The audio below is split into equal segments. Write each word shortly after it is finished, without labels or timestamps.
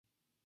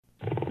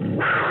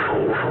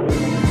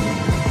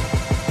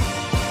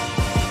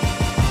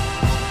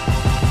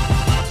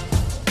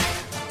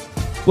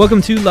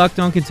Welcome to Locked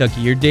On Kentucky,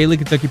 your daily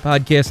Kentucky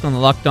podcast on the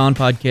Locked On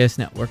Podcast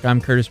Network.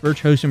 I'm Curtis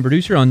Birch, host and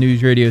producer on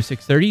News Radio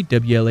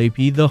 630,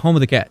 WLAP, the home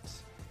of the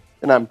Cats.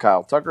 And I'm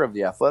Kyle Tucker of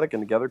The Athletic,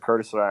 and together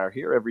Curtis and I are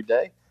here every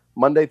day,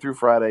 Monday through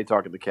Friday,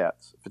 talking to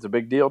Cats. If it's a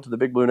big deal to the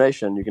Big Blue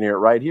Nation, you can hear it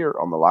right here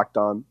on the Locked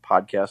On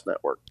Podcast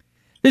Network.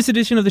 This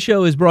edition of the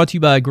show is brought to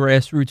you by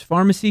Grassroots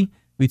Pharmacy.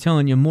 We'll be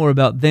telling you more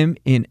about them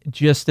in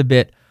just a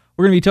bit.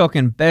 We're going to be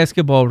talking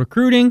basketball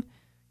recruiting,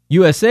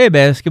 USA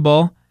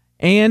basketball,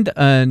 and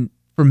a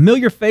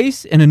familiar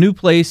face and a new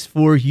place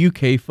for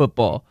UK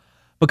football.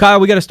 But Kyle,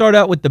 we got to start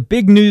out with the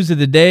big news of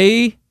the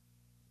day.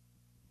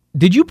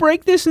 Did you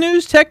break this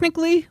news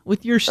technically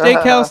with your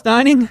steakhouse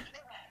dining?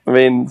 I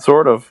mean,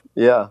 sort of,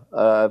 yeah.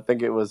 I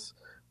think it was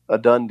a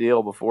done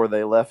deal before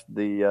they left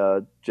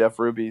the Jeff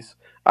Ruby's.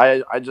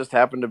 I just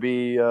happened to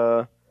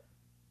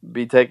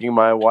be taking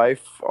my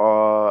wife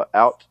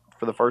out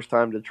for the first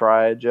time to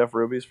try Jeff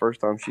Ruby's.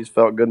 First time she's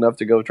felt good enough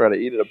to go try to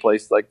eat at a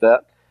place like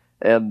that,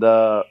 and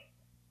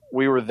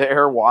we were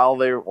there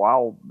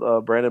while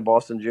Brandon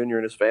Boston Jr.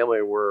 and his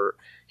family were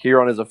here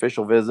on his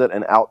official visit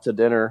and out to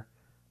dinner,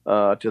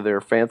 to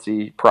their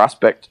fancy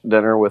prospect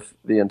dinner with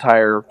the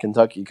entire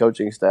Kentucky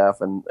coaching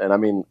staff. And I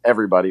mean,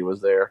 everybody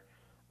was there.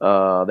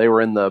 They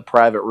were in the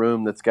private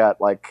room that's got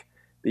like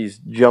these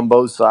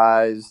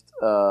jumbo-sized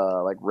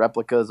like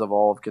replicas of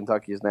all of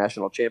Kentucky's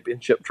national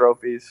championship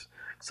trophies.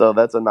 So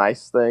that's a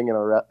nice thing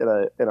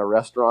in a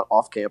restaurant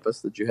off campus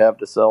that you have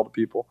to sell to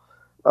people.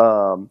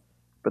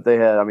 But they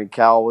had, I mean,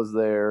 Cal was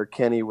there,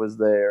 Kenny was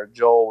there,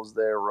 Joel was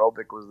there,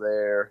 Robick was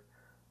there.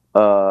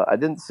 I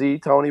didn't see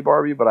Tony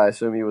Barbie, but I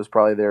assume he was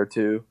probably there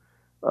too.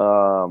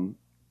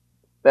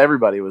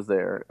 Everybody was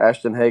there.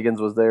 Ashton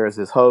Hagans was there as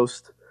his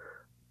host.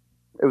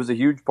 It was a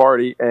huge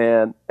party,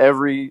 and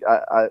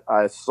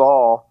I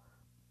saw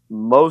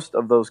most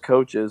of those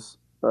coaches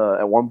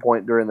at one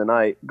point during the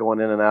night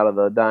going in and out of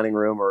the dining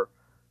room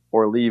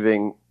or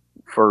leaving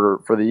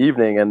for the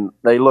evening, and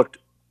they looked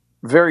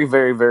very,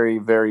 very, very,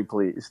 very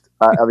pleased.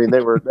 I mean, they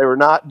were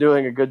not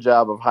doing a good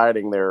job of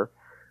hiding their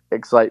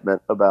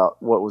excitement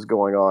about what was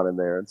going on in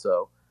there. And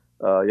so,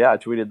 I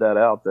tweeted that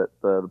out, that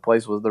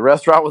the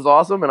restaurant was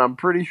awesome, and I'm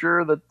pretty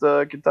sure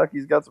that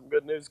Kentucky's got some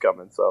good news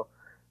coming. So,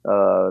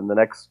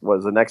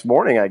 the next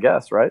morning, I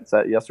guess, right? It's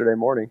that yesterday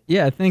morning.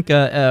 Yeah, I think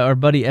our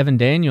buddy Evan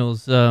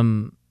Daniels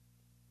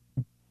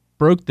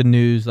broke the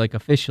news like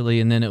officially,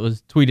 and then it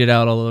was tweeted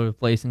out all over the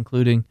place,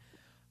 including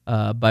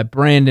by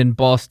Brandon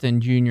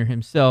Boston Jr.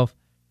 himself.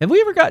 Have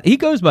we ever he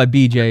goes by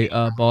BJ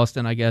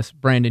Boston, I guess,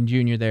 Brandon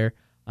Jr. there.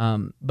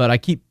 But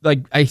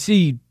I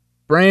see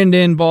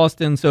Brandon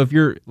Boston, so if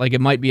you're like,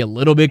 it might be a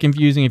little bit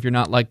confusing if you're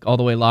not like all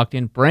the way locked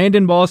in.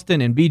 Brandon Boston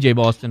and BJ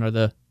Boston are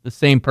the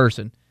same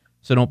person,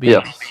 so don't be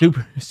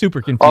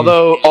super confused.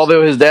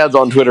 Although his dad's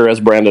on Twitter as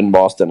Brandon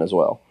Boston as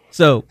well.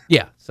 So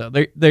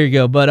there you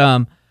go.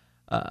 But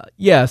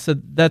so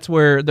that's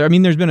where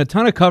there's been a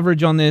ton of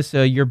coverage on this.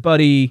 Your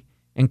buddy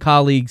and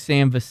colleague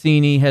Sam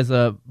Vecini has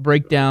a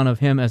breakdown of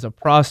him as a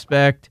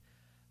prospect.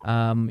 We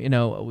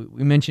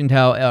mentioned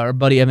how our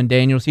buddy Evan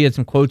Daniels, he had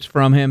some quotes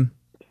from him.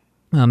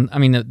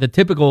 The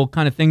typical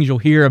kind of things you'll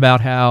hear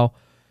about how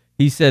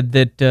he said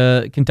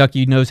that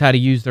Kentucky knows how to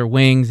use their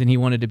wings and he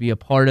wanted to be a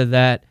part of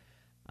that.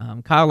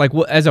 Kyle, like,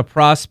 as a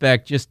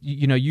prospect, just,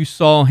 you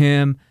saw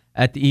him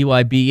at the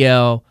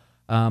EYBL.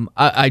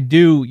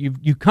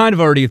 You kind of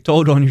already have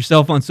told on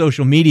yourself on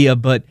social media,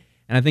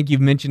 and I think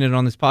you've mentioned it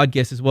on this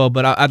podcast as well,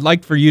 but I'd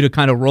like for you to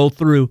kind of roll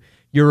through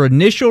your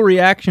initial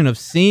reaction of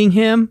seeing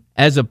him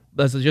as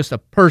just a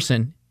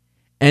person,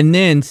 and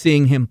then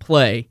seeing him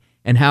play,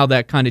 and how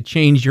that kind of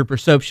changed your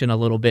perception a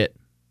little bit.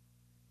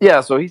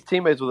 Yeah, so he's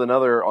teammates with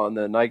another on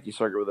the Nike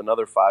circuit with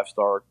another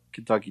 5-star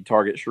Kentucky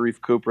target,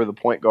 Sharif Cooper, the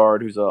point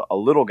guard, who's a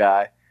little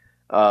guy,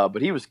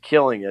 but he was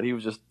killing it. He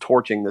was just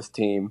torching this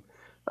team,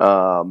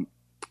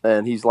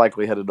 and he's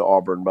likely headed to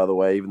Auburn, by the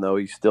way, even though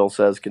he still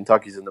says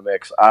Kentucky's in the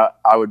mix.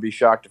 I would be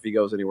shocked if he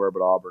goes anywhere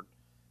but Auburn.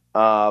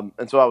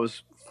 And so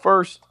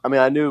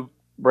I knew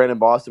Brandon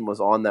Boston was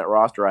on that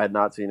roster. I had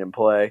not seen him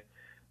play.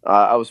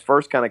 I was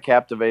first kind of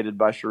captivated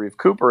by Sharif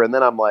Cooper, and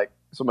then I'm like,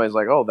 somebody's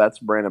like, "Oh, that's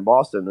Brandon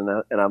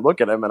Boston," and I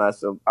look at him, and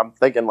I'm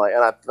thinking, like,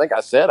 and I think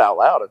I said out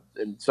loud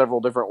in several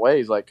different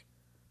ways, like,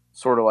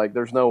 sort of like,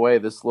 there's no way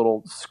this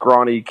little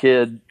scrawny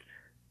kid.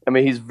 I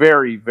mean, he's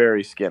very,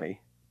 very skinny.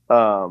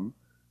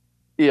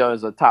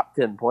 As a top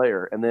 10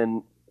 player, and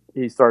then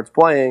he starts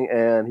playing,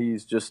 and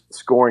he's just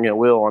scoring at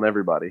will on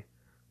everybody.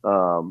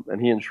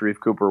 And he and Sharif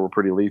Cooper were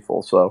pretty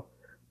lethal. So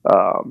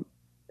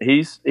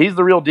he's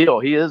the real deal.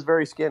 He is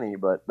very skinny,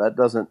 but that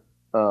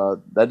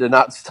did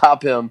not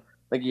stop him.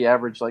 I think he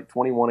averaged like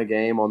 21 a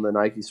game on the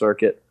Nike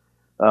circuit.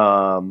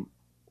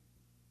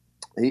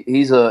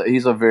 He's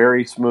a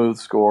very smooth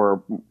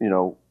scorer,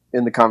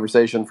 in the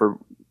conversation for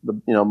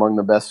among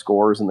the best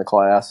scorers in the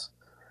class.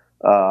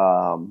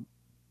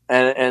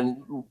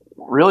 And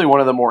really one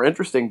of the more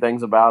interesting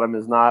things about him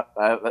is not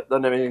that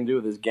doesn't have anything to do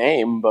with his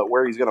game, but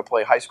where he's going to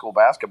play high school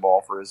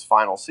basketball for his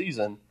final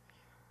season.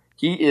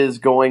 He is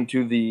going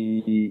to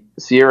the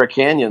Sierra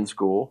Canyon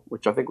School,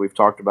 which I think we've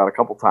talked about a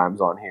couple times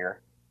on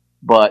here.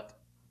 But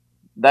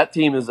that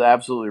team is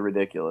absolutely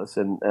ridiculous.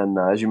 And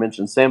as you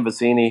mentioned, Sam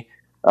Vecini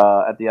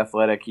at the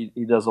Athletic,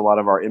 he does a lot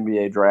of our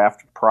NBA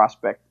draft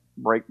prospect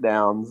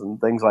breakdowns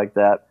and things like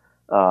that.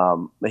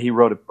 He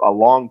wrote a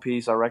long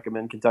piece. I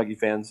recommend Kentucky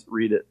fans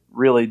read it,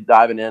 really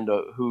diving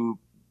into who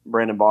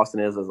Brandon Boston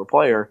is as a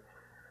player.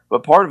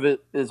 But part of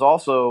it is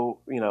also,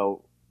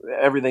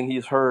 everything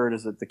he's heard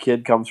is that the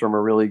kid comes from a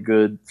really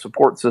good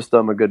support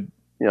system,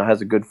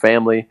 has a good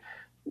family,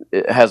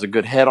 it has a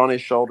good head on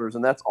his shoulders,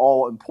 and that's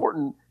all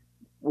important.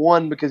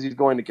 One, because he's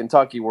going to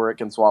Kentucky where it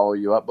can swallow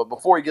you up. But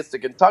before he gets to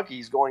Kentucky,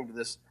 he's going to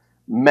this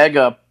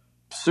mega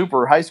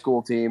super high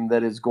school team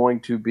that is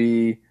going to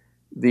be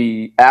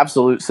the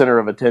absolute center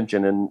of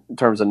attention in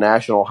terms of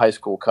national high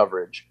school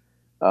coverage.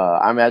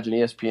 I imagine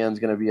ESPN is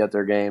going to be at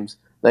their games.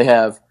 They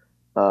have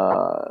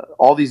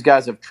all these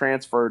guys have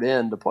transferred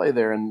in to play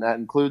there, and that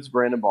includes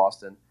Brandon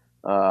Boston,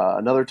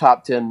 another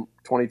top 10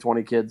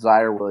 2020 kid,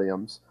 Zaire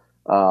Williams,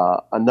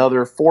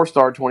 another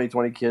 4-star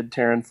 2020 kid,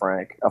 Taryn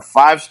Frank, a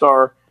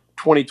 5-star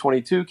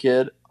 2022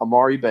 kid,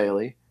 Amari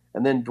Bailey,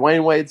 and then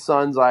Dwayne Wade's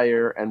son,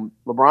 Zaire, and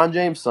LeBron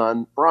James'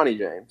 son, Bronny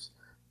James,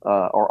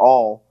 are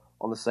all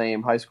on the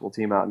same high school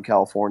team out in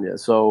California.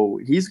 So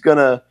he's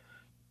gonna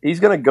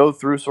go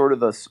through sort of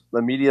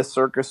the media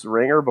circus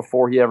ringer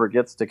before he ever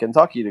gets to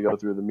Kentucky to go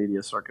through the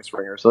media circus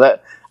ringer. So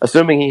that,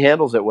 assuming he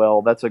handles it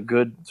well, that's a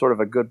good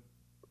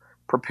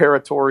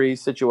preparatory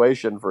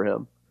situation for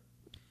him.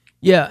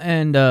 Yeah,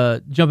 and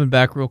jumping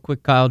back real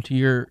quick, Kyle,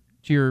 to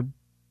your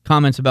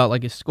comments about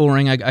like his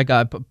scoring, I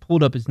got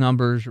pulled up his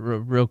numbers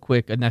real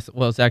quick, and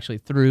it's actually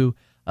through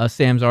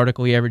Sam's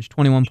article. He averaged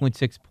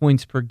 21.6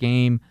 points per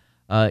game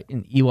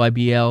in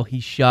EYBL. He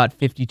shot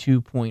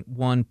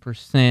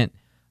 52.1%,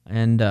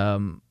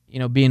 and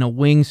being a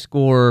wing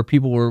scorer,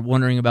 people were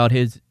wondering about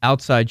his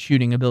outside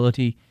shooting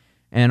ability.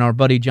 And our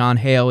buddy John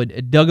Hale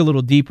it dug a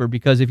little deeper,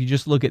 because if you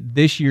just look at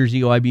this year's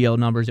EYBL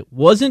numbers, it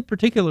wasn't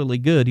particularly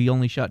good. He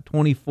only shot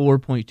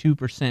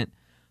 24.2%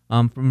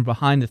 from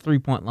behind the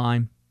three-point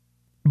line.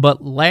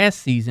 But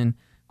last season,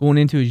 going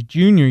into his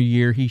junior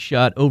year, he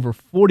shot over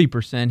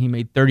 40%. He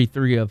made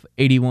 33 of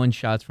 81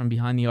 shots from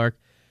behind the arc.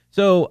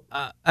 So,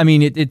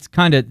 it's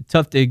kind of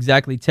tough to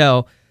exactly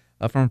tell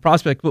from a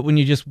prospect, but when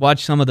you just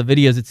watch some of the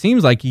videos, it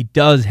seems like he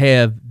does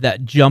have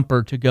that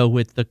jumper to go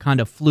with the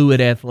kind of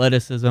fluid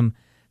athleticism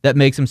that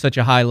makes him such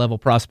a high-level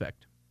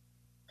prospect.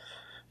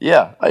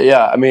 Yeah.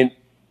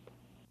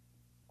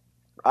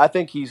 I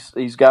think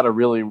he's got a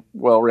really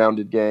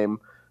well-rounded game.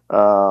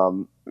 I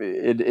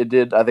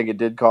think it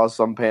did cause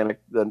some panic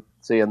then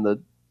seeing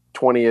the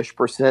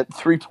 20-ish%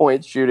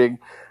 3-point shooting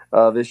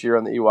this year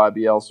on the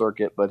EYBL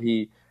circuit. But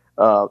he,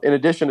 in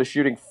addition to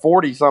shooting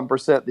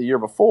 40-some% the year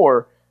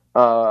before,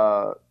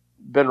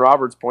 Ben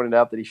Roberts pointed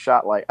out that he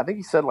shot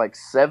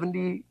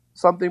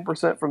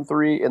 70-something% from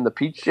three in the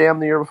Peach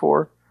Jam the year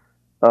before.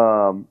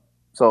 So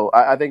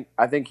I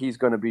think he's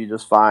going to be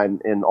just fine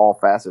in all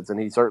facets,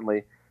 and he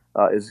certainly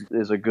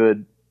is a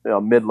good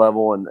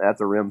mid-level and at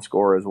the rim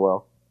scorer as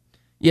well.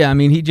 Yeah,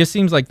 he just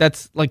seems like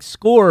that's like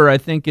scorer, I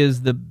think,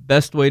 is the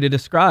best way to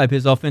describe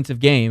his offensive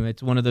game.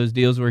 It's one of those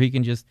deals where he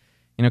can just,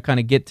 kind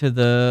of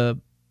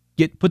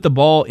put the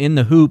ball in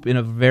the hoop in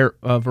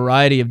a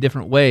variety of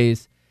different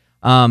ways.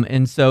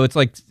 And so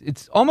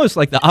it's almost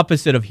like the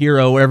opposite of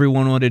Hero, where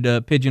everyone wanted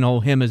to pigeonhole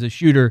him as a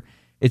shooter.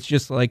 It's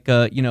just like,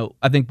 I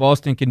think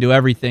Boston can do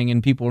everything,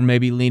 and people are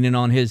maybe leaning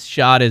on his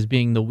shot as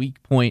being the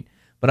weak point,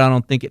 but I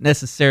don't think it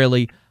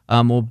necessarily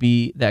will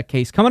be that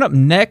case. Coming up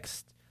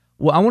next,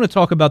 I want to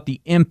talk about the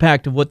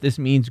impact of what this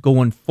means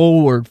going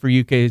forward for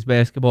UK's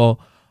basketball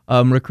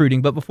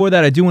recruiting. But before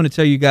that, I do want to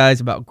tell you guys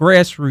about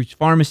Grassroots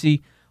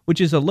Pharmacy, which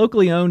is a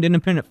locally owned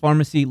independent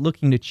pharmacy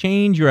looking to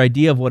change your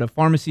idea of what a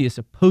pharmacy is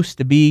supposed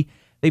to be.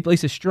 They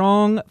place a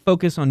strong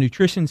focus on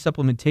nutrition,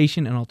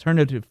 supplementation, and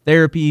alternative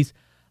therapies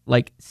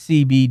like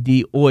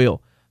CBD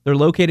oil. They're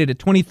located at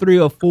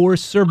 2304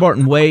 Sir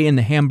Barton Way in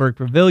the Hamburg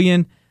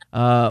Pavilion,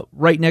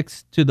 right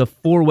next to the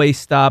four-way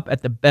stop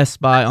at the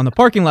Best Buy on the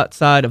parking lot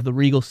side of the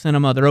Regal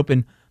Cinema. They're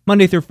open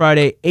Monday through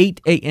Friday,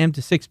 8 a.m.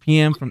 to 6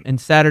 p.m., and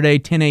Saturday,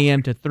 10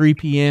 a.m. to 3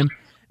 p.m.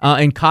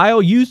 And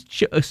Kyle, you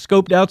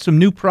scoped out some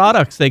new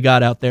products they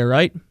got out there,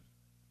 right?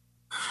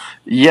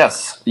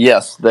 Yes.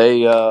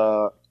 They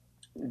are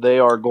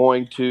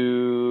going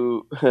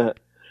to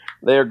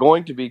they are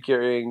going to be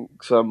carrying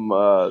some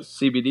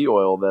CBD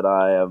oil that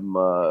I am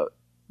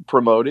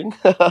promoting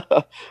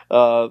that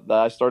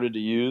I started to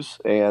use,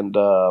 and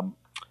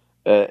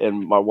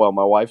my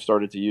wife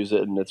started to use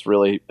it, and it's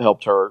really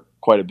helped her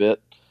quite a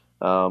bit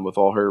with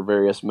all her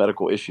various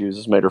medical issues.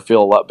 It's made her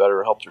feel a lot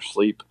better, helped her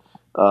sleep.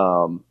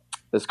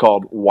 It's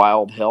called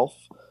Wild Health,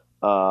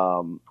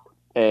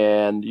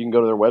 and you can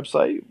go to their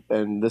website,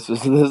 and this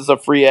is a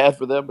free ad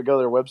for them, but go to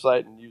their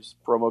website and use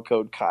promo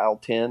code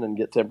Kyle10 and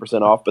get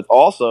 10% off. But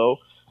also,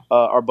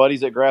 our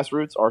buddies at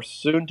Grassroots are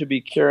soon to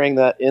be carrying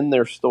that in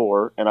their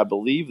store, and I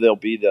believe they'll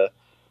be the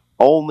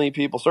only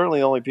people, certainly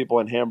the only people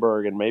in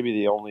Hamburg, and maybe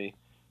the only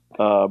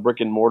brick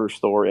and mortar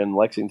store in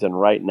Lexington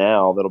right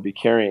now that'll be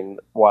carrying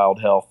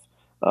Wild Health.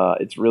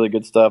 It's really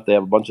good stuff. They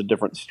have a bunch of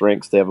different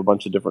strengths. They have a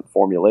bunch of different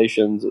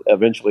formulations.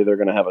 Eventually, they're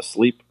going to have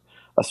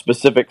a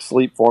specific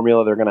sleep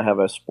formula. They're going to have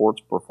a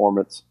sports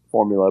performance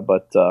formula.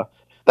 But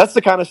that's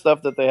the kind of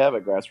stuff that they have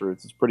at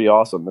Grassroots. It's pretty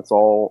awesome. It's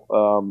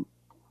all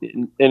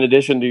in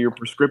addition to your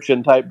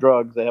prescription type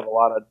drugs. They have a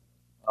lot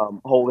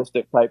of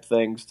holistic type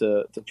things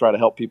to try to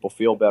help people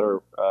feel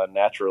better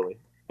naturally.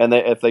 And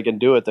if they can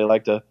do it, they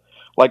like to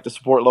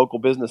support local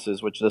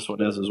businesses, which this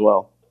one is as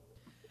well.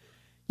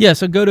 Yeah,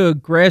 so go to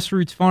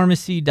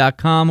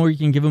grassrootspharmacy.com, or you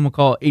can give them a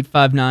call,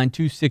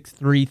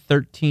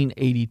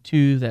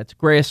 859-263-1382. That's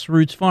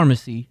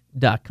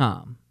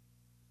grassrootspharmacy.com.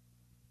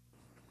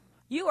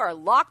 You are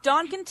Locked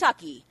On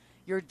Kentucky,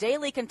 your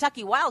daily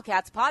Kentucky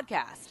Wildcats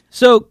podcast.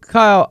 So,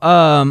 Kyle,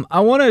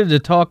 I wanted to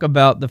talk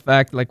about the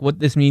fact, like, what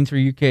this means for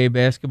UK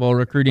basketball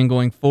recruiting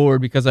going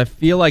forward, because I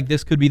feel like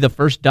this could be the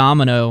first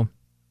domino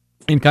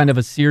in kind of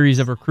a series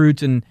of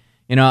recruits. And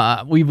you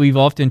know, we've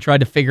often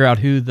tried to figure out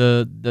who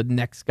the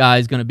next guy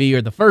is going to be,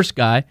 or the first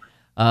guy.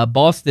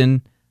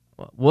 Boston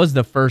was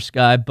the first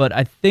guy, but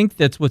I think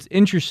that's what's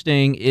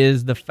interesting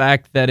is the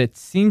fact that it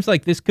seems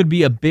like this could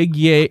be a big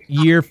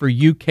year for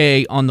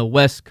UK on the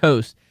West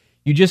Coast.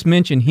 You just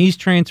mentioned he's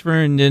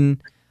transferring in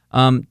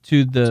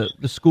to the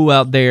school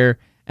out there,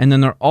 and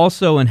then they're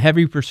also in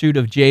heavy pursuit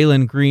of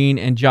Jalen Green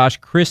and Josh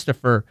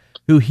Christopher,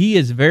 who he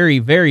is very,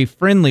 very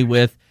friendly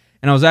with.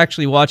 And I was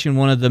actually watching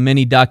one of the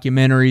many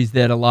documentaries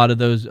that a lot of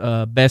those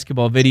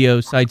basketball video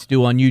sites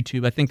do on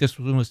YouTube. I think this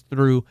one was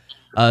through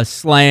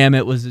Slam.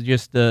 It was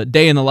just a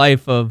day in the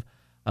life of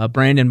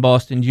Brandon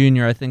Boston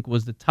Jr., I think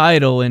was the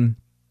title. And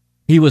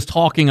he was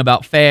talking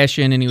about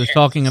fashion, and he was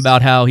talking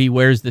about how he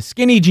wears the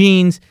skinny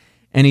jeans.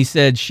 And he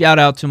said, shout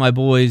out to my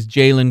boys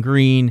Jalen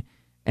Green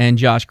and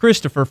Josh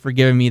Christopher for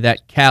giving me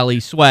that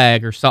Cali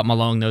swag, or something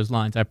along those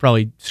lines. I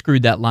probably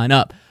screwed that line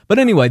up. But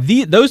anyway,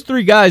 those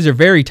three guys are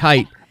very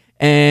tight.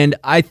 And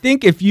I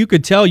think if you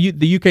could tell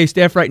the UK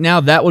staff right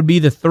now, that would be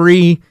the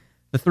three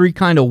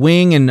kind of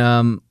wing and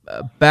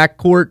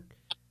backcourt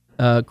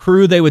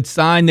crew they would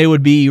sign, they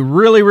would be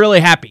really, really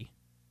happy.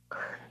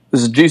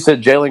 You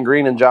said Jalen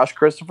Green and Josh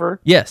Christopher?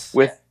 Yes.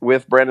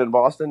 With Brandon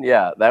Boston?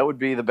 Yeah, that would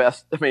be the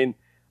best. I mean,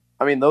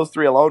 those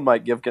three alone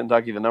might give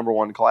Kentucky the number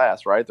one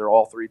class, right? They're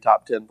all three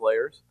top 10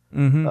 players.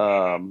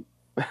 Mm-hmm.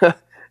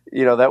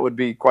 That would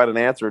be quite an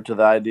answer to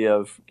the idea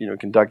of,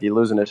 Kentucky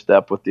losing a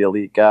step with the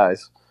elite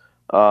guys.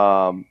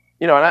 And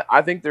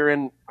I think they're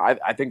in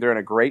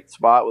a great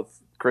spot with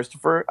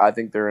Christopher. I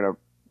think they're in a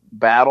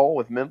battle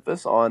with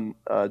Memphis on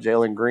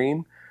Jalen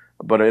Green,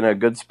 but in a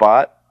good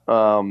spot.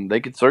 They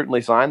could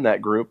certainly sign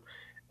that group,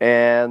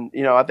 and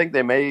I think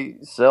they may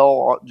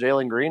sell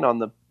Jalen Green on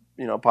the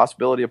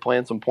possibility of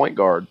playing some point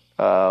guard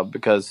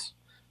because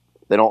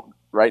they don't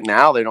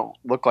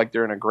look like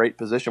they're in a great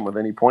position with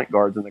any point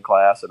guards in the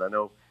class. And I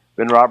know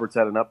Ben Roberts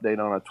had an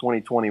update on a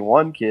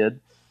 2021 kid,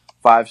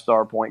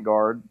 5-star point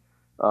guard.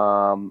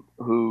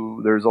 Who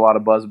there's a lot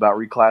of buzz about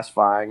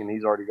reclassifying, and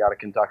he's already got a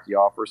Kentucky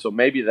offer. So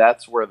maybe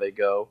that's where they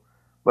go.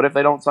 But if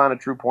they don't sign a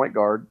true point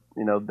guard,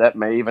 that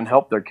may even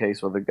help their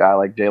case with a guy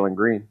like Jalen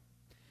Green.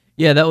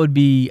 Yeah, that would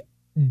be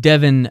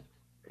Devin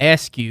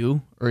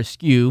Askew.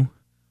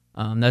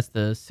 That's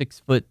the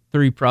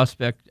 6'3"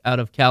 prospect out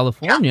of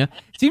California.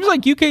 It seems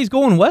like UK is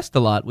going west a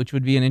lot, which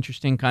would be an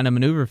interesting kind of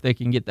maneuver if they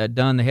can get that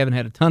done. They haven't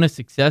had a ton of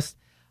success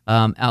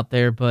out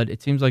there, but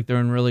it seems like they're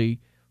in really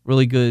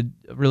good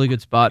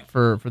spot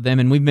for them.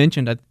 And we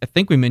mentioned, I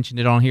think we mentioned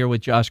it on here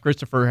with Josh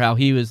Christopher, how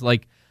he was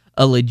like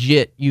a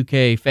legit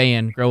UK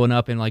fan growing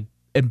up and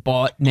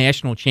bought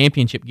national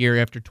championship gear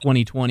after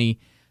 2020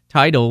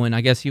 title. And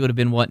I guess he would have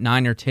been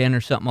 9 or 10 or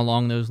something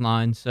along those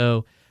lines.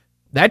 So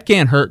that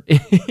can't hurt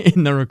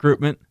in the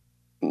recruitment.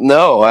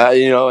 No,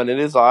 and it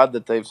is odd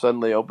that they've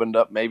suddenly opened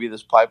up maybe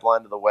this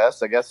pipeline to the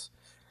West. I guess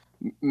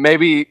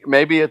maybe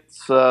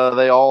it's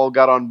they all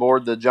got on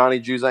board the Johnny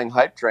Juzang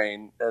hype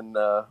train and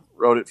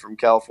rode it from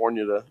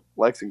California to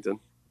Lexington.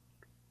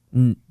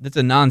 That's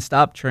a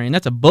nonstop train.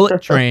 That's a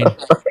bullet train.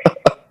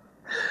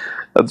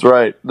 That's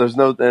right.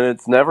 And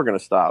it's never going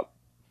to stop.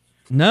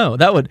 No,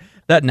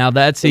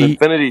 that's an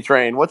infinity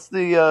train. What's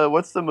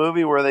the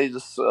movie where they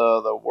just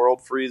the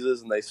world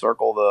freezes and they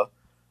circle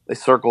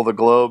the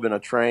globe in a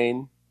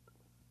train?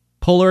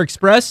 Polar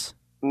Express?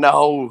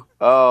 No.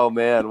 Oh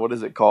man, what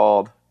is it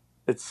called?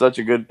 It's a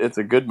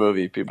good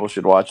movie. People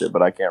should watch it,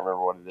 but I can't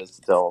remember what it is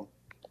to tell them.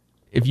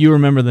 If you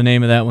remember the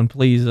name of that one,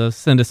 please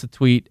send us a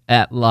tweet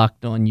at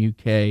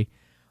LockedOnUK.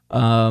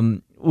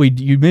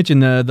 You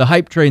mentioned the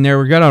hype train there.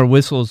 We got our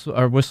whistles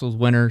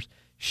winners.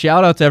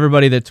 Shout out to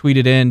everybody that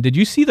tweeted in. Did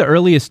you see the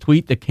earliest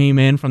tweet that came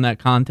in from that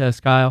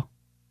contest, Kyle?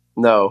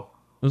 No.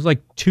 It was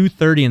like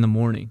 2:30 in the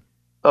morning.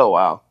 Oh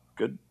wow,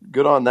 good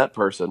on that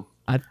person.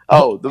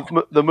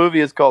 The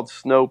movie is called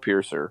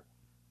Snowpiercer.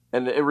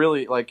 And it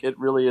really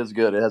is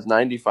good. It has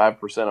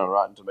 95% on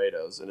Rotten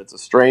Tomatoes, and it's a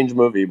strange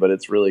movie, but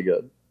it's really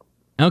good.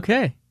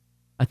 Okay.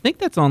 I think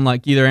that's on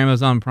either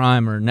Amazon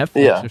Prime or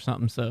Netflix or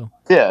something. So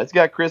yeah, it's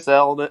got Chris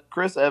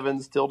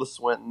Evans, Tilda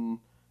Swinton,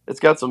 It's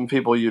got some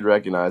people you'd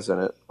recognize in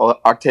it.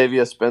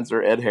 Octavia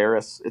Spencer, Ed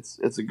Harris. It's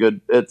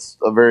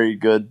a very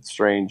good,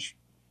 strange,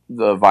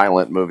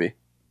 violent movie.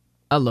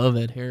 I love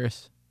Ed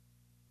Harris.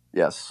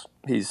 Yes,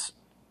 he's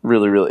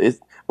really.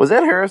 Was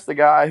Ed Harris the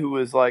guy who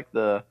was like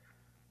the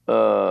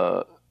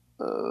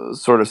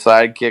sort of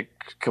sidekick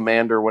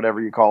commander,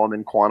 whatever you call him,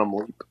 in Quantum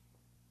Leap?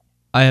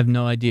 I have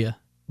no idea.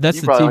 That's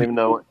You the probably TV. don't even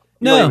know. You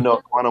No. don't even know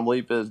what Quantum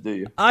Leap is, do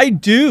you? I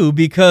do,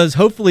 because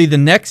hopefully the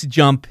next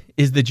jump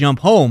is the jump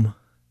home.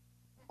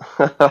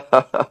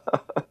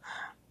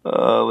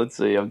 Let's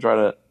see. I'm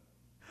trying to.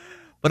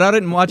 But I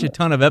didn't watch a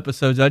ton of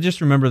episodes. I just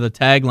remember the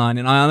tagline,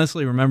 and I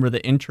honestly remember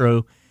the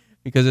intro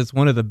because it's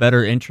one of the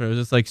better intros.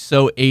 It's like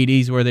so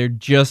 80s, where they're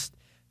just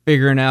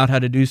figuring out how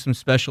to do some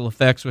special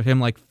effects with him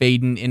like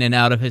fading in and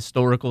out of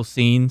historical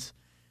scenes.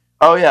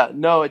 Oh yeah,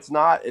 no, it's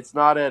not. It's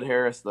not Ed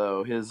Harris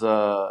though. His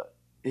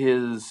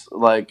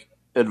like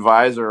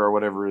advisor or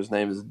whatever his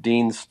name is,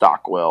 Dean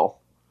Stockwell.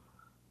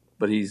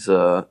 But he's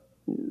yeah.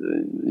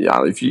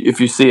 If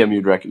you see him,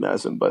 you'd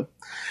recognize him. But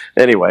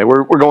anyway,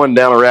 we're going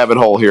down a rabbit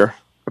hole here,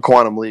 a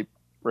Quantum Leap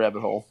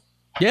rabbit hole.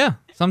 Yeah,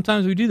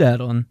 sometimes we do that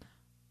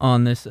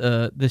on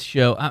this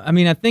show. I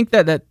mean, I think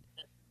that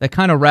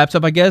kind of wraps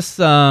up. I guess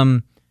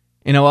I'll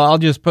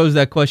just pose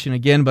that question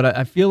again. But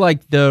I feel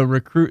like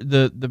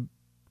the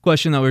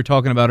question that we were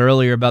talking about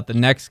earlier about the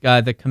next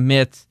guy that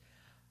commits,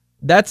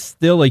 that's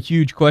still a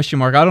huge question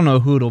mark. I don't know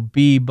who it'll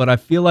be, but I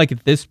feel like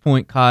at this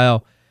point,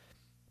 Kyle,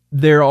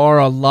 there are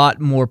a lot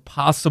more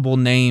possible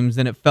names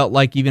than it felt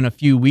like even a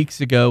few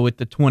weeks ago with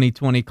the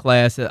 2020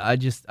 class. I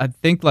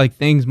think like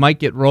things might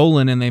get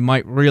rolling, and they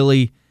might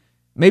really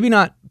maybe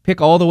not pick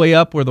all the way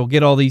up where they'll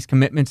get all these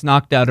commitments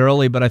knocked out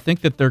early, but I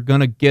think that they're going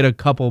to get a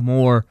couple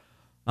more,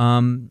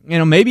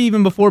 maybe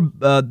even before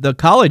the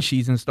college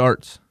season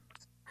starts.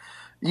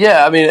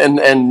 Yeah, I mean,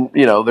 and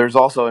there's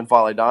also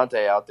N'Faly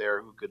Dante out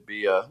there who could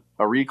be a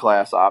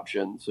reclass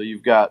option. So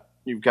you've got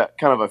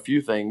kind of a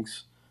few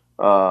things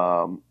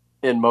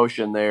in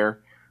motion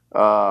there.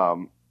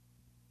 I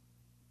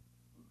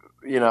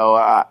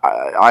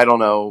don't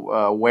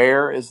know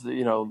where is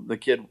the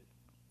kid,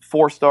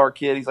 4-star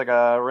kid. He's like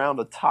around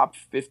a top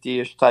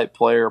 50-ish type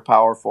player,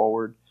 power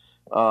forward,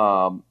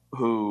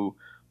 who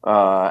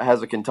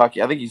has a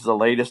Kentucky. I think he's the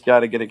latest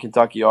guy to get a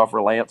Kentucky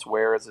offer. Lance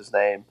Ware is his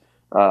name.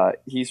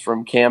 He's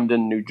from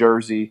Camden, New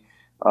Jersey.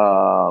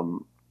 I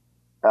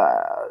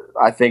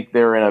think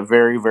they're in a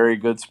very, very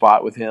good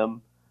spot with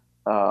him.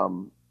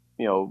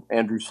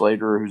 Andrew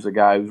Slater, who's a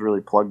guy who's really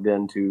plugged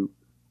into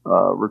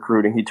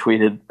recruiting. He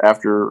tweeted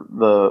after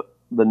the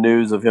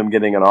news of him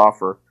getting an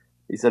offer.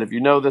 He said, "If you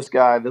know this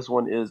guy, this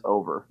one is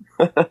over."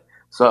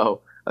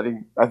 So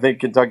I think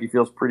Kentucky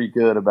feels pretty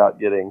good about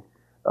getting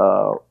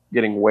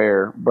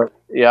Ware. But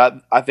yeah,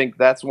 I think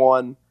that's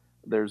one.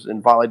 There's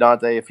N'Faly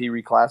Dante. If he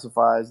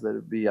reclassifies, that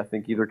would be, I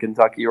think, either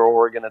Kentucky or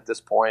Oregon at this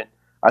point.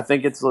 I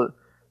think it's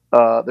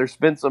there's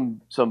been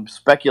some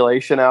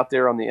speculation out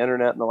there on the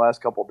internet in the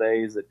last couple of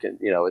days that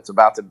it's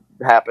about to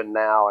happen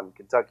now, and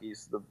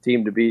Kentucky's the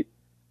team to beat.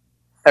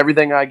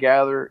 Everything I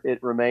gather,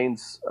 it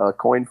remains a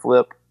coin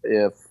flip.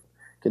 If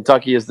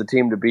Kentucky is the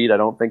team to beat, I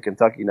don't think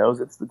Kentucky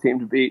knows it's the team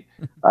to beat.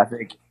 I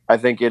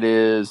think it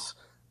is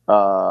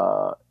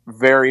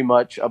very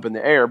much up in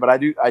the air, but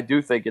I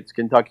do think it's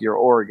Kentucky or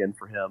Oregon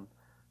for him.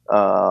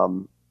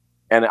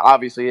 And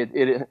obviously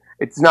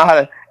it's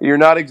not you're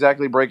not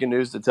exactly breaking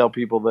news to tell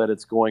people that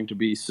it's going to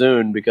be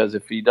soon, because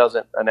if he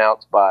doesn't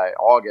announce by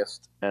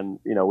August and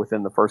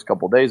within the first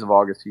couple of days of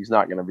August, he's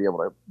not going to be able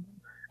to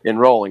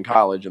enroll in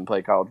college and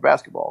play college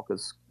basketball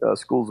because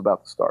school's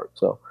about to start.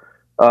 So,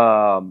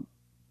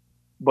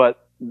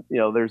 but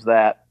there's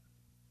that.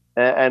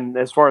 And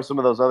as far as some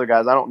of those other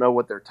guys, I don't know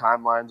what their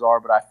timelines are,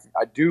 but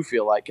I do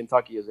feel like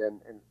Kentucky is in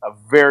a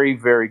very,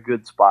 very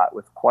good spot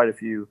with quite a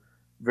few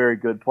very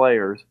good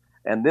players.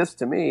 And this,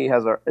 to me,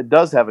 it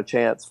does have a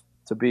chance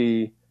to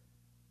be,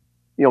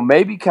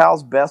 maybe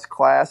Cal's best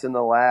class in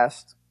the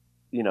last,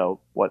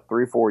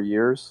 3-4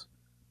 years.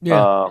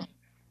 Yeah.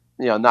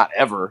 Not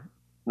ever,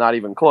 not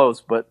even close.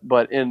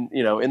 But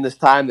in this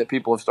time that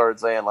people have started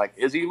saying, like,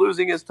 is he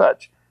losing his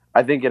touch?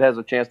 I think it has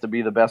a chance to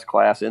be the best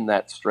class in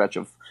that stretch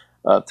of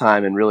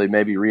time, and really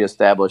maybe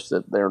reestablish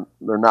that they're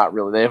not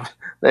really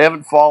they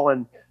haven't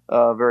fallen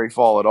very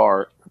far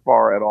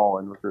at all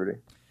in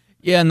recruiting.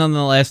 Yeah, and then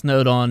the last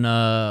note on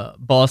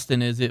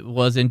Boston is it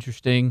was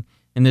interesting,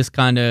 and this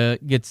kind of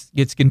gets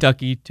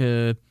Kentucky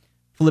to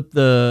flip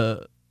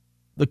the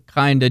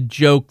kind of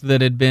joke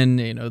that had been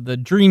the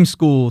dream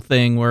school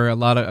thing, where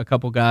a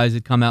couple guys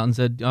had come out and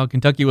said, "Oh,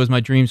 Kentucky was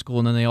my dream school,"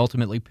 and then they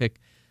ultimately pick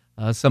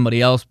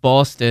somebody else.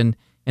 Boston,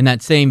 in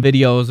that same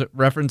video I was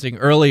referencing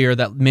earlier,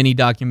 that mini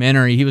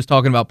documentary, he was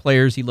talking about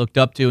players he looked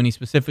up to, and he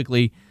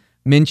specifically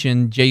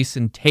mentioned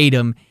Jason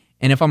Tatum.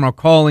 And if I'm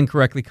recalling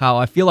correctly, Kyle,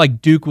 I feel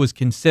like Duke was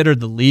considered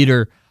the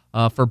leader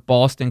for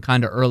Boston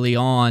kind of early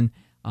on,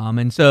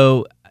 and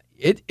so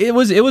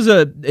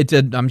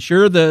I'm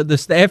sure the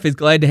staff is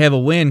glad to have a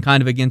win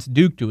kind of against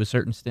Duke to a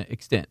certain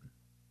extent.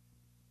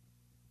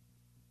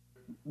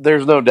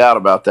 There's no doubt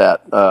about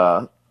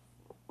that.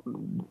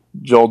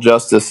 Joel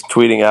Justice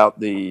tweeting out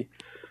the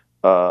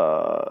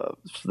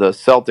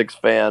Celtics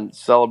fan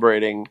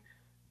celebrating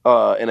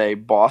in a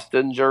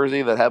Boston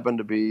jersey that happened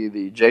to be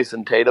the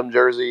Jason Tatum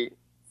jersey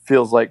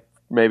feels like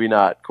maybe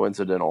not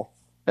coincidental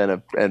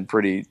and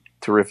pretty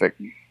terrific.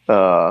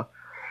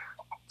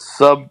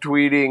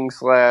 Subtweeting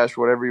 /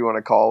 whatever you want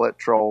to call it,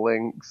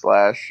 trolling /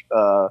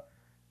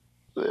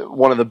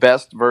 one of the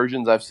best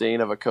versions I've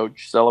seen of a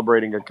coach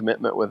celebrating a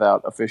commitment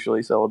without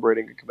officially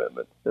celebrating a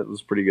commitment. It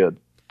was pretty good.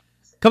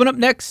 Coming up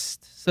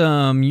next,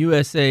 some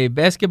USA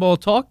basketball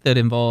talk that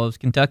involves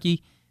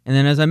Kentucky, and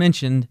then, as I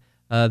mentioned,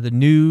 the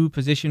new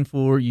position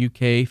for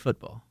UK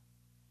football.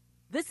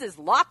 This is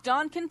Locked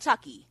On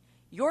Kentucky,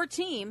 your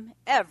team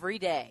every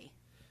day.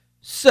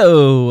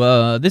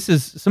 So this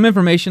is some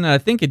information that I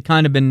think had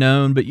kind of been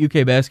known, but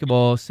UK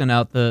basketball sent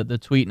out the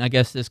tweet, and I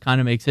guess this kind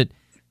of makes it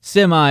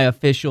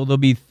semi-official. There'll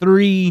be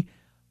 3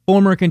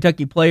 former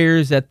Kentucky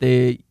players at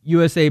the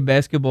USA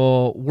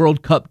Basketball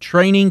World Cup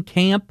training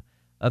camp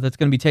that's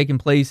going to be taking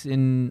place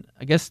in,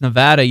 I guess,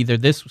 Nevada,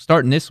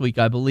 starting this week,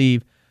 I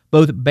believe.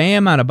 Both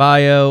Bam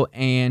Adebayo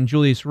and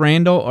Julius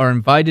Randle are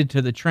invited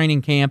to the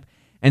training camp,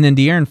 and then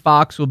De'Aaron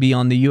Fox will be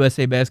on the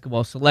USA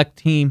Basketball Select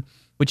Team,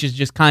 which is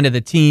just kind of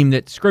the team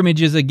that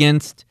scrimmages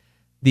against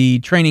the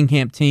training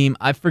camp team.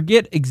 I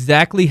forget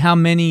exactly how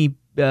many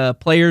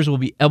players will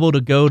be able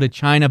to go to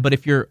China, but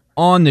if you're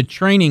on the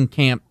training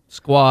camp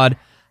squad,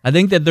 I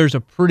think that there's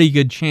a pretty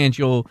good chance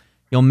you'll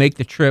make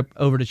the trip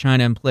over to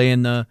China and play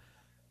in the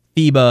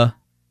FIBA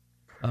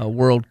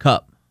World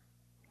Cup.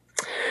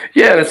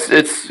 Yeah, it's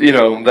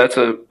that's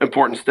an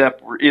important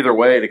step either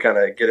way to kind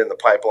of get in the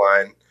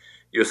pipeline,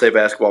 USA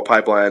basketball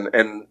pipeline,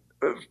 and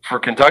for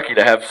Kentucky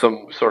to have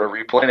some sort of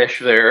replenish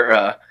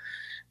their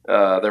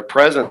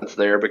presence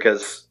there,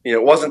 because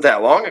it wasn't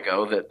that long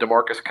ago that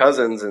DeMarcus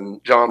Cousins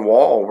and John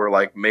Wall were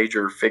like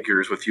major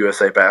figures with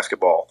USA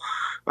basketball,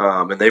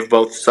 and they've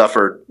both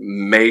suffered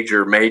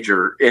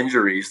major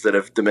injuries that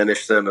have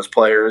diminished them as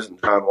players.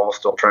 And John Wall's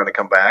still trying to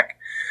come back.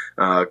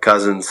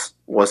 Cousins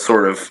was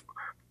sort of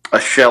a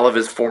shell of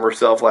his former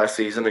self last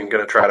season and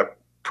going to try to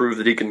prove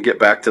that he can get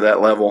back to that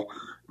level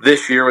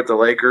this year with the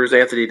Lakers.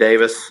 Anthony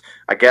Davis,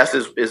 I guess,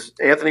 is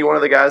Anthony one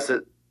of the guys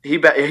that he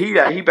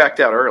backed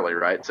out early,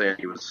 right? Saying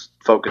he was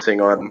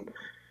focusing on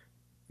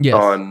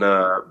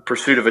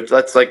pursuit of it.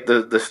 That's like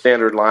the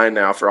standard line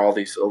now for all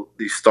these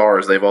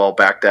stars. They've all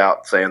backed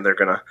out, saying they're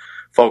going to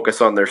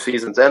focus on their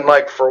seasons. And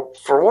like for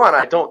one,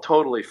 I don't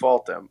totally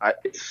fault them.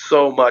 It's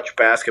so much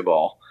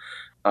basketball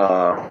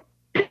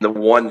in the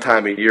one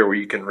time a year where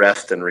you can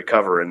rest and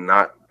recover and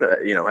not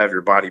have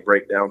your body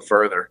break down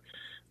further.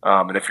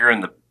 And if you're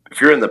in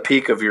the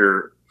peak of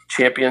your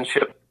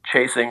championship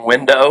chasing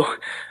window,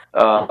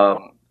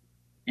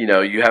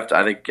 you have to.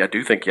 I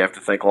do think you have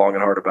to think long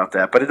and hard about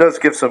that. But it does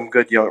give some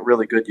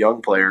really good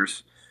young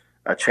players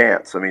a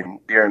chance. I mean,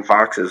 De'Aaron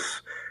Fox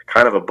is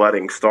kind of a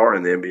budding star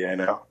in the NBA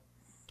now.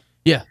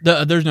 Yeah,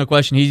 there's no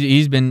question.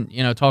 He's been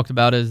talked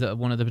about as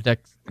one of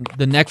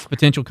the next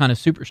potential kind of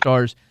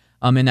superstars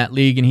in that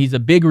league, and he's a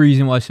big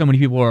reason why so many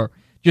people are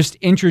just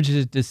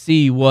interested to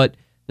see what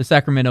the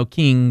Sacramento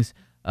Kings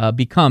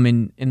become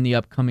in the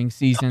upcoming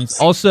seasons.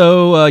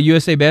 Also,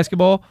 USA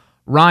Basketball,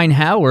 Ryan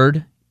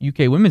Howard,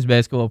 UK women's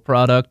basketball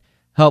product,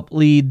 helped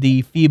lead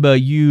the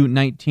FIBA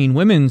U19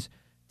 women's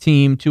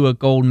team to a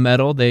gold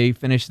medal. They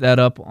finished that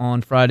up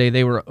on Friday.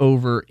 They were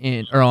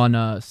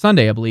on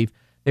Sunday, I believe.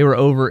 They were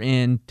over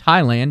in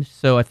Thailand.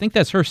 So I think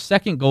that's her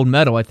second gold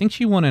medal. I think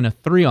she won in a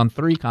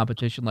 3-on-3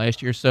 competition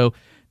last year. So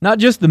not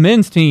just the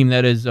men's team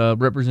that is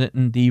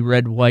representing the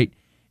red, white,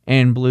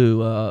 and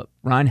blue.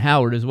 Ryan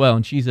Howard as well,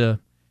 and she's a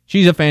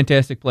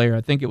fantastic player.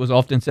 I think it was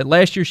often said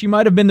last year she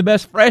might have been the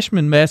best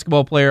freshman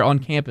basketball player on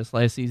campus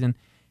last season,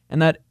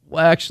 and that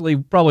actually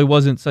probably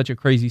wasn't such a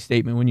crazy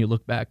statement when you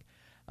look back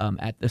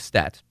at the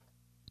stats.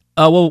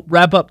 We'll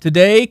wrap up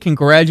today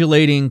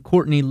congratulating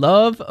Courtney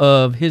Love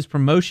of his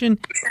promotion.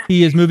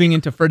 He is moving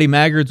into Freddie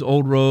Maggard's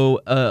old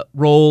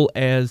role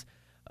as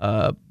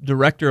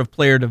Director of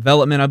Player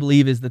Development, I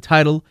believe is the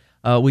title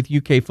with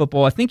UK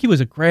football. I think he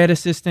was a grad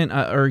assistant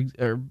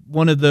or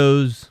one of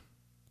those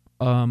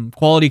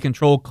quality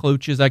control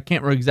coaches. I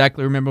can't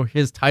exactly remember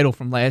his title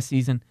from last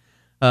season,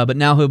 but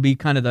now he'll be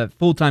kind of the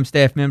full-time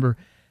staff member,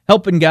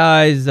 helping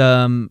guys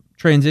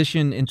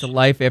transition into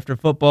life after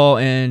football.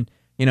 And,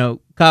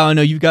 Kyle, I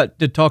know you've got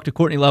to talk to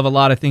Courtney Love a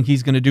lot. I think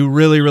he's going to do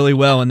really, really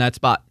well in that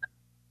spot.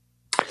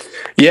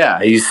 Yeah,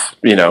 he's,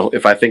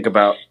 if I think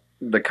about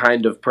the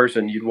kind of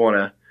person you'd want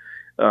to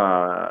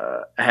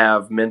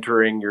have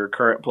mentoring your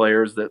current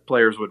players that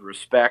players would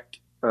respect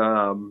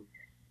on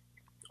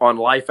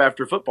life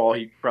after football,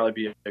 he'd probably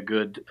be a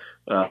good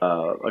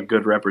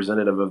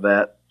representative of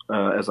that,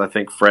 as I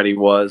think Freddie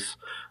was.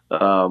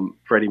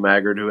 Freddie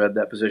Maggard, who had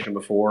that position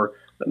before,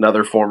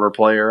 another former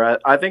player.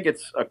 I think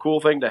it's a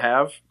cool thing to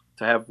have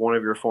one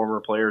of your former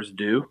players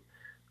do.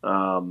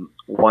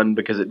 One,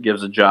 because it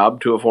gives a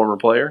job to a former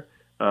player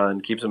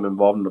and keeps them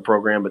involved in the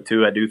program. But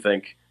two, I do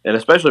think, and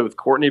especially with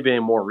Courtney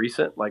being more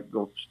recent, like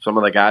some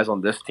of the guys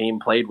on this team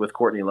played with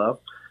Courtney Love.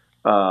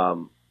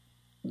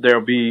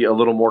 there'll be a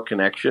little more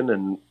connection,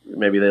 and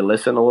maybe they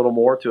listen a little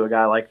more to a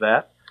guy like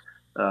that.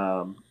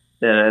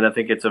 And I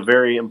think it's a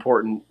very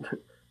important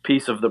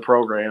piece of the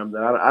program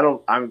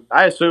that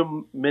I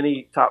assume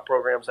many top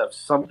programs have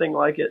something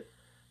like it,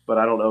 but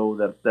I don't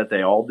know that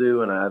they all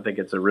do. And I think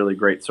it's a really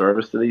great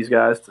service to these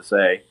guys to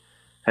say,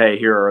 hey,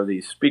 here are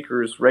these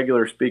speakers,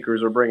 regular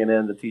speakers we're bringing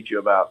in to teach you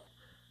about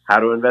how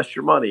to invest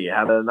your money,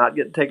 how to not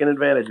get taken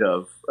advantage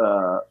of,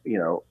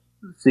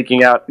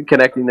 seeking out,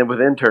 connecting them with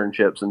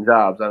internships and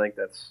jobs. I think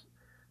that's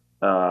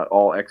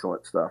all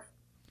excellent stuff.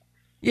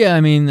 Yeah,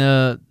 I mean,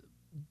 the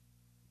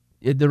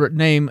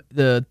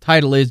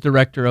title is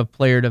Director of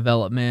Player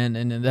Development,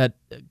 and that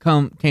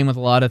came with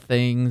a lot of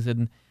things.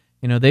 And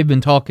they've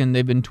been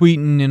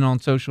tweeting and on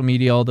social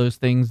media, all those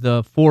things.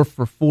 The 4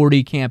 for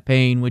 40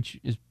 campaign, which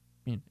is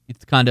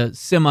it's kind of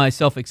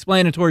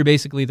semi-self-explanatory.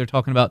 Basically, they're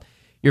talking about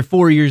your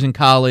 4 years in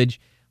college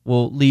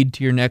will lead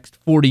to your next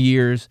 40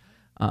 years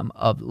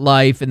of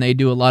life, and they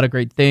do a lot of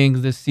great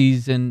things this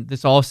season.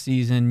 This off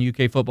season,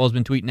 UK football has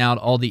been tweeting out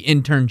all the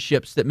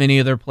internships that many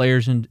of their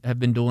players have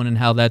been doing, and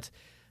how that's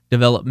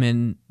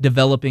developing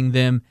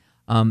them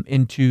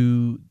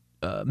into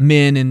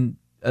men and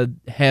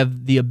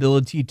have the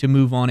ability to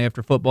move on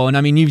after football. And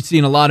I mean, you've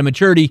seen a lot of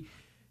maturity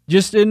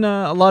just in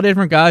a lot of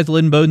different guys.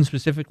 Lynn Bowden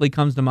specifically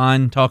comes to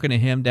mind. Talking to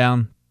him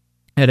down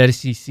at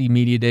SEC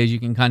Media Days, you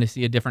can kind of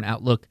see a different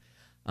outlook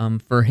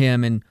for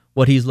him and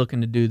what he's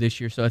looking to do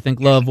this year. So I think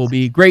Love will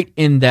be great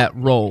in that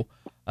role.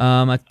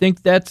 I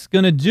think that's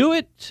going to do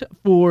it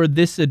for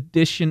this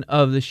edition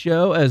of the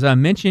show. As I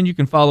mentioned, you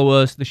can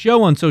follow the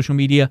show on social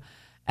media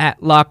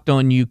at Locked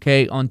On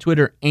UK on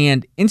Twitter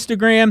and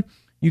Instagram.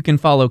 You can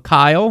follow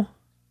Kyle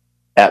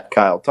at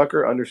Kyle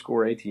Tucker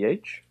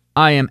 _ATH.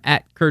 I am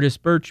at Curtis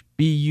Birch,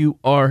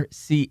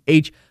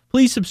 BURCH.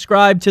 Please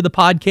subscribe to the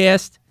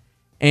podcast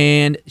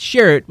and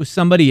share it with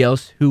somebody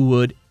else who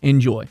would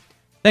enjoy.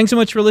 Thanks so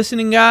much for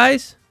listening,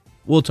 guys.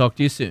 We'll talk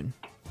to you soon.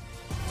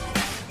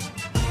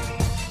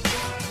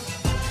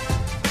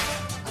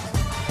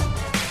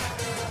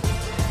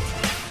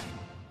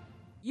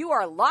 You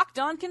are Locked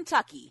On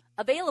Kentucky,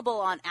 available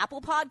on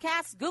Apple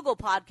Podcasts, Google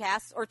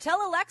Podcasts, or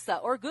tell Alexa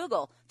or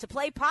Google to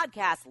play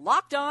podcast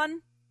Locked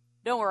On.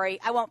 Don't worry,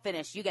 I won't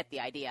finish. You get the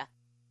idea.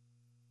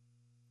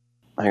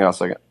 Hang on a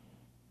second.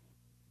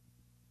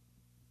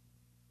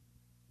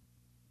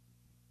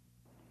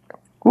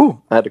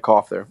 Ooh, I had to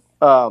cough there.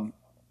 In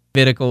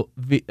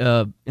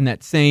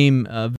that same